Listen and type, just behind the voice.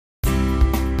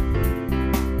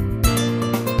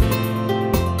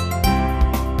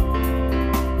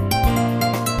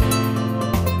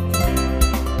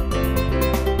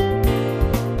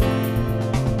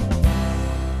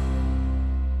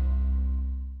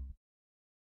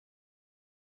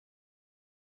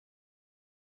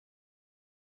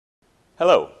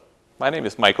Hello, my name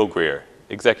is Michael Greer,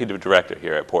 Executive Director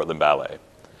here at Portland Ballet.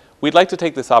 We'd like to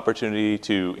take this opportunity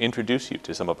to introduce you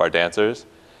to some of our dancers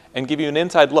and give you an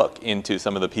inside look into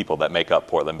some of the people that make up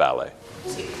Portland Ballet.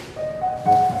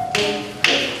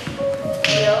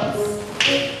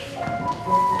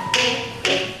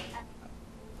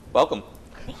 Welcome.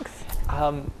 Thanks.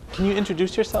 Can you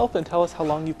introduce yourself and tell us how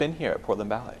long you've been here at Portland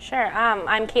Ballet? Sure.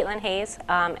 I'm Caitlin Hayes,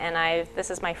 and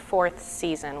this is my 4th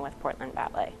season with Portland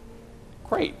Ballet.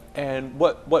 Great. And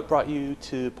what brought you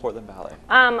to Portland Ballet?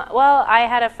 Well, I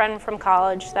had a friend from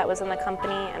college that was in the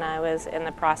company, and I was in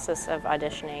the process of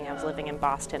auditioning. I was living in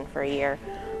Boston for a year,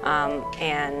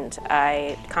 and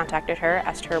I contacted her,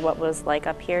 asked her what it was like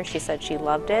up here. She said she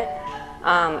loved it.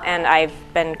 And I've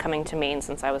been coming to Maine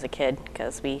since I was a kid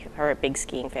because we are a big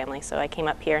skiing family. So I came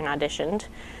up here and auditioned,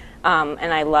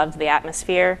 and I loved the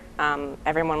atmosphere.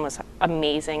 Everyone was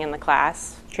amazing in the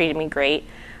class, treated me great.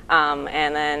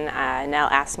 And then Nell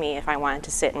asked me if I wanted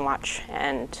to sit and watch,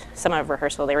 and some of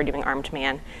rehearsal they were doing Armed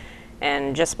Man,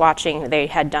 and just watching, they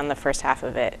had done the first half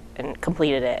of it and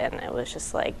completed it, and it was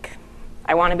just like,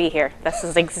 I want to be here. This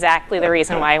is exactly the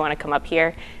reason why I want to come up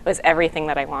here. It was everything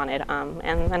that I wanted,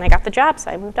 and then I got the job,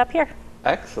 so I moved up here.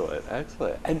 Excellent,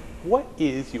 excellent. And what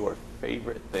is your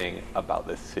favorite thing about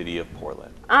the city of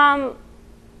Portland?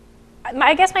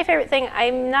 I guess my favorite thing,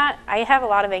 I have a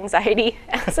lot of anxiety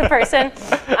as a person.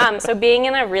 So being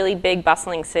in a really big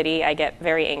bustling city, I get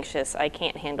very anxious. I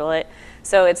can't handle it.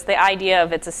 So it's the idea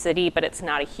of it's a city, but it's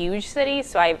not a huge city.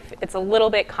 So it's a little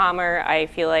bit calmer. I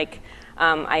feel like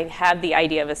I have the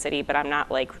idea of a city, but I'm not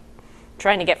like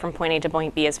trying to get from point A to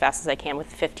point B as fast as I can with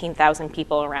 15,000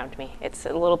 people around me. It's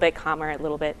a little bit calmer, a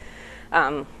little bit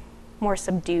more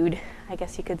subdued, I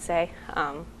guess you could say.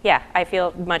 Yeah, I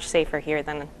feel much safer here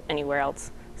than anywhere else.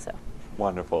 So.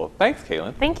 Wonderful. Thanks,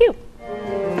 Caitlin. Thank you.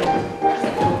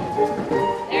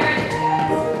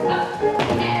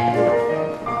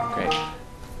 Great.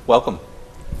 Welcome.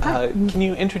 Can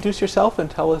you introduce yourself and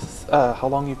tell us how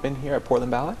long you've been here at Portland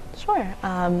Ballet? Sure.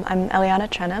 I'm Eliana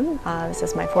Trenum. This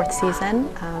is my 4th season.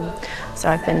 So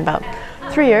I've been about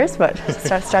 3 years, but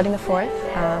starting the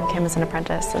 4th. Came as an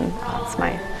apprentice, and it's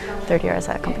my 3rd year as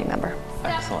a company member.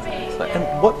 Excellent, excellent.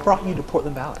 And what brought you to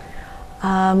Portland Ballet?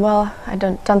 Well, I've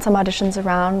done some auditions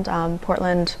around.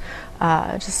 Portland,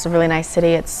 just a really nice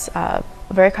city. It's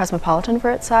very cosmopolitan for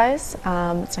its size.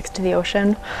 It's next to the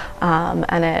ocean,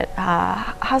 and it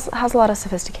has a lot of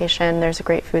sophistication. There's a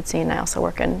great food scene. I also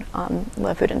work in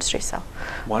the food industry, so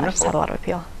wonderful. It just had a lot of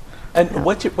appeal. And yeah.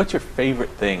 What's your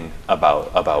favorite thing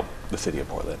about the city of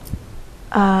Portland?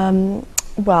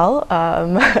 Well,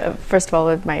 first of all,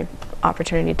 with my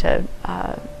opportunity to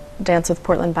dance with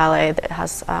Portland Ballet, it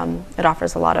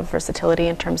offers a lot of versatility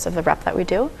in terms of the rep that we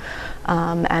do.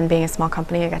 And being a small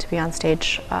company, I get to be on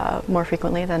stage more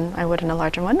frequently than I would in a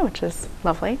larger one, which is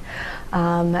lovely.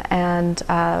 And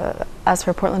as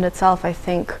for Portland itself, I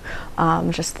think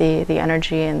just the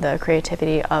energy and the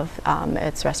creativity of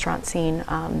its restaurant scene,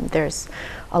 there's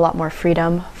a lot more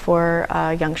freedom for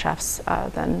young chefs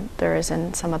than there is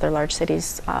in some other large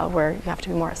cities where you have to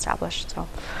be more established. So.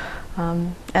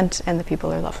 And the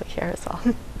people are lovely here as well.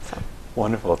 So.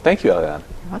 Wonderful. Thank you, Eliana.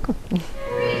 You're welcome.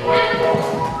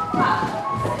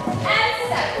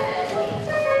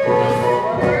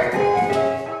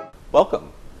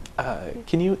 Welcome.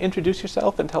 Can you introduce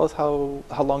yourself and tell us how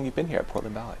long you've been here at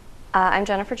Portland Ballet? I'm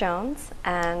Jennifer Jones,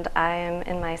 and I am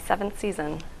in my 7th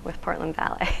season with Portland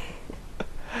Ballet.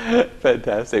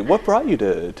 Fantastic. What brought you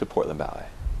to Portland Ballet?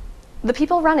 The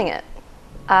people running it.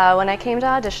 When I came to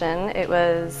audition, it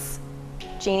was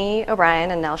Jeannie O'Brien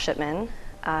and Nell Shipman.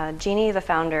 Jeannie, the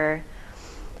founder,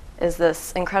 is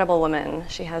this incredible woman.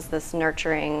 She has this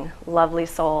nurturing, lovely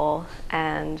soul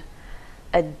and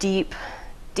a deep,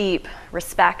 deep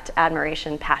respect,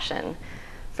 admiration, passion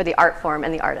for the art form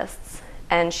and the artists.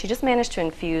 And she just managed to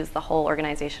infuse the whole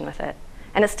organization with it.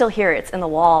 And it's still here, it's in the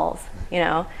walls, you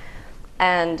know?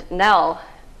 And Nell,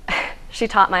 she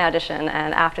taught my audition,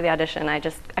 and after the audition, I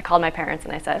called my parents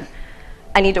and I said,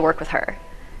 I need to work with her.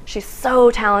 She's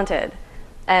so talented.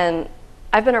 And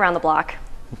I've been around the block.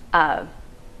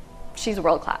 She's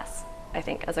world class, I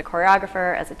think, as a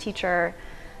choreographer, as a teacher,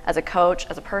 as a coach,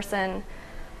 as a person.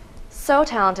 So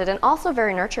talented and also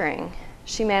very nurturing.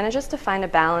 She manages to find a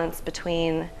balance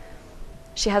between,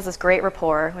 she has this great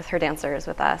rapport with her dancers,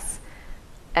 with us,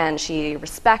 and she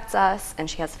respects us and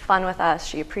she has fun with us,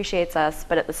 she appreciates us,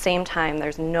 but at the same time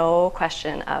there's no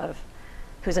question of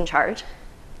who's in charge.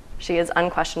 She is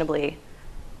unquestionably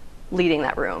leading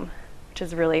that room, which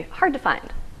is really hard to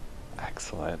find.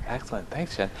 Excellent, excellent.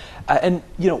 Thanks, Jen. And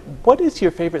what is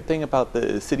your favorite thing about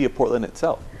the city of Portland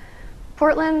itself?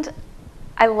 Portland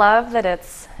I love that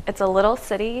it's a little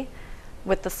city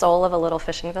with the soul of a little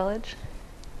fishing village.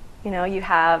 You know, you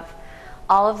have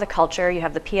all of the culture, you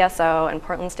have the PSO and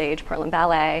Portland Stage, Portland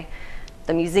Ballet,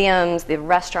 the museums, the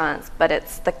restaurants, but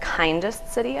it's the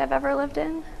kindest city I've ever lived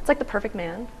in. It's like the perfect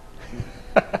man.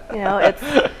 You know,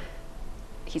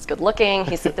 he's good looking,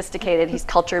 he's sophisticated, he's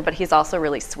cultured, but he's also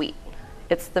really sweet.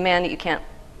 It's the man that you can't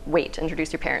wait to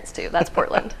introduce your parents to. That's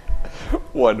Portland.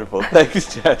 Wonderful.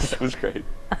 Thanks, Jess. That was great.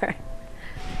 All right.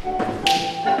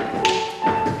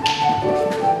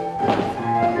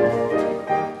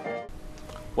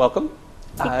 Welcome.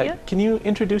 Thank you. Can you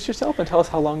introduce yourself and tell us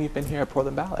how long you've been here at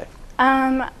Portland Ballet?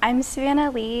 I'm Savannah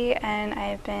Lee, and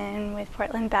I've been with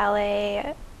Portland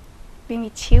Ballet maybe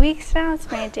 2 weeks now.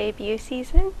 It's my debut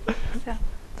season. So.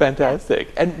 Fantastic.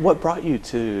 Yeah. And what brought you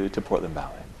to Portland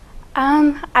Ballet?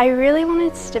 I really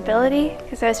wanted stability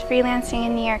because I was freelancing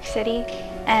in New York City,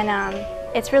 and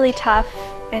it's really tough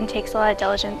and takes a lot of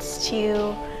diligence to,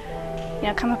 you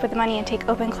know, come up with the money and take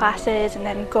open classes and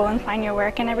then go and find your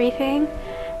work and everything.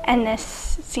 And this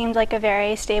seemed like a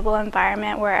very stable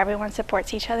environment where everyone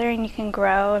supports each other and you can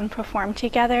grow and perform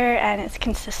together, and it's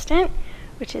consistent,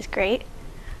 which is great.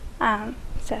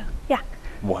 So, yeah.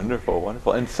 Wonderful,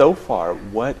 wonderful. And so far,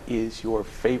 what is your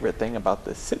favorite thing about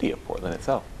the city of Portland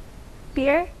itself?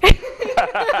 Beer?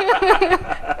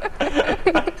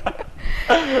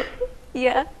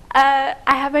 Yeah. I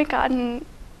haven't gotten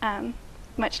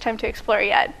much time to explore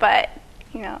yet, but,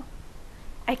 you know,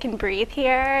 I can breathe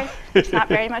here. There's not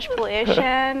very much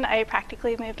pollution. I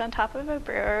practically moved on top of a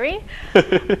brewery.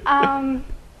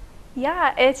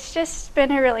 Yeah, it's just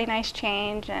been a really nice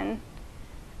change, and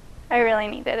I really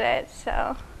needed it,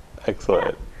 so.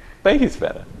 Excellent. Yeah. Thank you,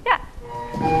 Savannah. Yeah.